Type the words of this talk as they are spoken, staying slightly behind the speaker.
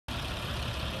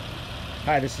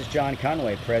Hi, this is John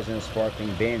Conway, President of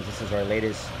Sparkling Bins. This is our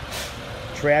latest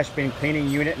trash bin cleaning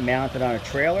unit mounted on a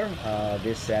trailer.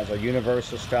 This has our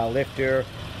universal style lifter,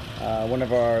 one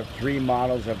of our 3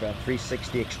 models of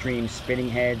 360 extreme spinning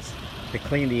heads to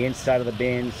clean the inside of the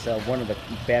bins. One of the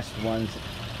best ones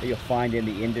that you'll find in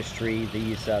the industry.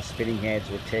 These spinning heads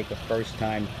will take a first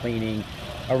time cleaning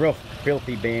a real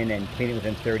filthy bin and clean it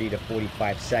within 30 to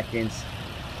 45 seconds.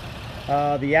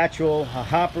 The actual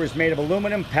hopper is made of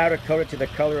aluminum, powder coated to the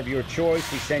color of your choice.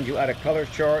 We send you out a color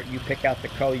chart. You pick out the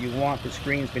color you want. The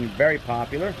screen's been very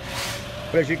popular.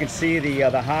 But as you can see,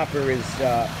 the hopper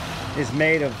is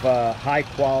made of high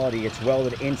quality. It's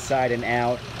welded inside and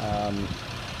out.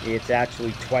 It's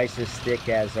actually twice as thick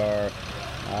as our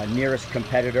nearest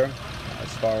competitor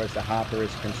as far as the hopper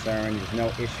is concerned. There's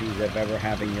no issues of ever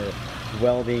having your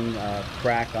welding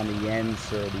crack on the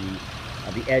ends or the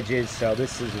edges. So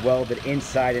this is welded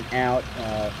inside and out,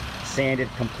 sanded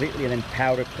completely, and then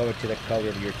powder coated to the color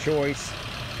of your choice.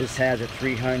 This has a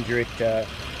 300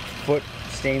 foot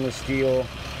stainless steel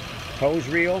hose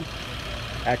reel.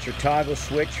 That's your toggle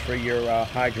switch for your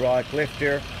hydraulic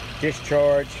lifter,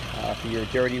 discharge for your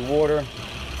dirty water.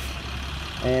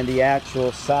 And the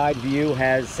actual side view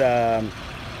has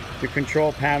your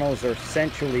control panels are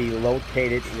centrally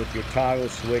located with your toggle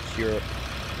switch, your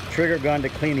trigger gun to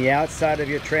clean the outside of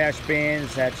your trash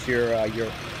bins. That's your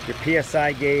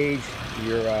PSI gauge,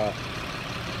 your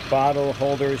bottle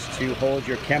holders to hold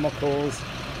your chemicals.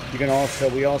 You can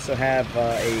we also have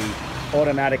a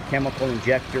automatic chemical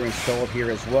injector installed here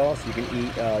as well, so you can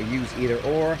use either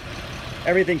or.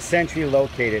 Everything's centrally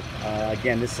located.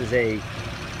 Again, this is a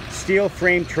steel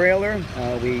frame trailer.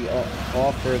 We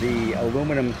offer the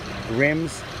aluminum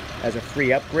rims as a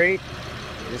free upgrade.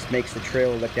 This makes the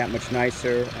trailer look that much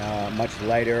nicer, much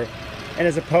lighter. And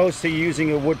as opposed to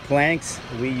using wood planks,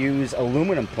 we use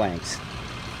aluminum planks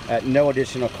at no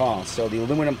additional cost. So the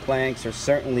aluminum planks are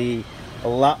certainly a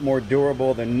lot more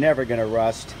durable. They're never going to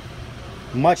rust.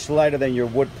 Much lighter than your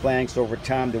wood planks. Over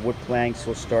time, the wood planks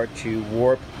will start to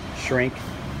warp, shrink.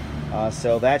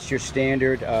 So that's your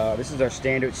standard. This is our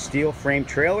standard steel frame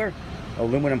trailer,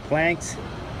 aluminum planks.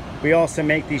 We also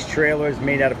make these trailers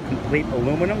made out of complete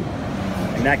aluminum,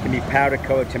 and that can be powder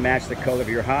coated to match the color of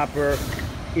your hopper.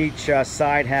 Each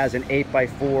side has an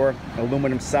 8x4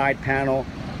 aluminum side panel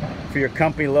for your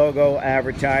company logo,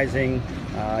 advertising.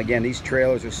 Again, these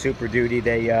trailers are super duty.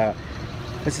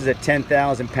 This is a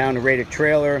 10,000 pound rated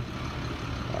trailer.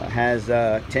 Has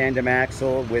a tandem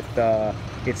axle with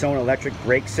its own electric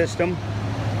brake system.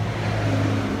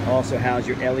 Also has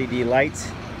your LED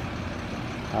lights.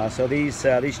 So these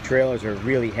trailers are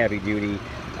really heavy duty.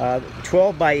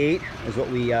 12 by 8 is what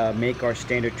we make our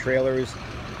standard trailers.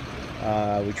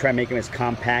 We try to make them as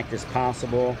compact as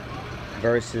possible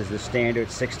versus the standard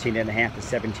 16.5 to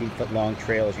 17 foot long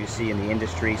trailers you see in the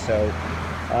industry. So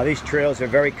these trailers are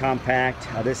very compact.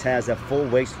 This has a full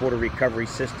wastewater recovery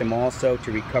system also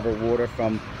to recover water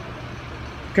from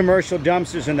commercial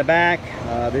dumpsters in the back.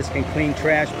 This can clean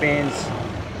trash bins,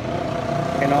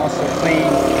 can also clean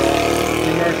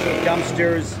commercial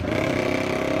dumpsters,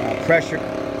 pressure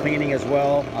cleaning as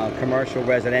well, commercial,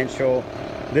 residential.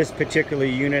 This particular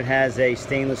unit has a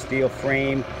stainless steel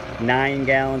frame, 9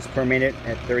 gallons per minute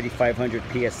at 3,500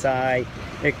 PSI.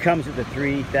 It comes with a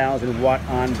 3,000 watt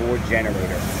onboard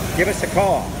generator. Give us a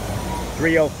call,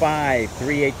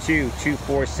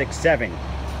 305-382-2467.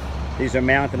 These are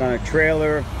mounted on a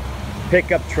trailer,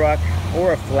 pickup truck,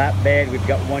 or a flatbed. We've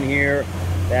got one here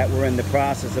that we're in the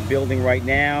process of building right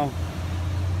now.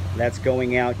 That's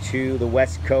going out to the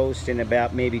West Coast in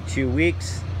about maybe 2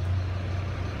 weeks.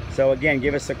 So again,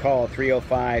 give us a call,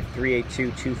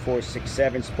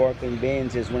 305-382-2467. Sparkling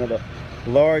Bins is one of the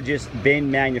largest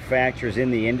bin manufacturers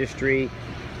in the industry.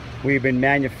 We've been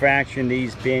manufacturing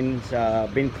these bin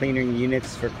cleaning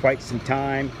units for quite some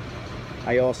time.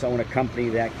 I also own a company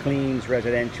that cleans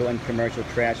residential and commercial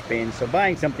trash bins. So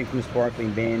buying something from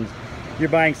Sparkling Bins, you're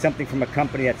buying something from a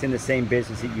company that's in the same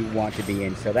business that you want to be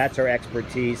in. So that's our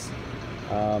expertise.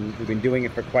 We've been doing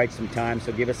it for quite some time,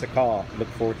 so give us a call. Look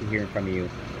forward to hearing from you.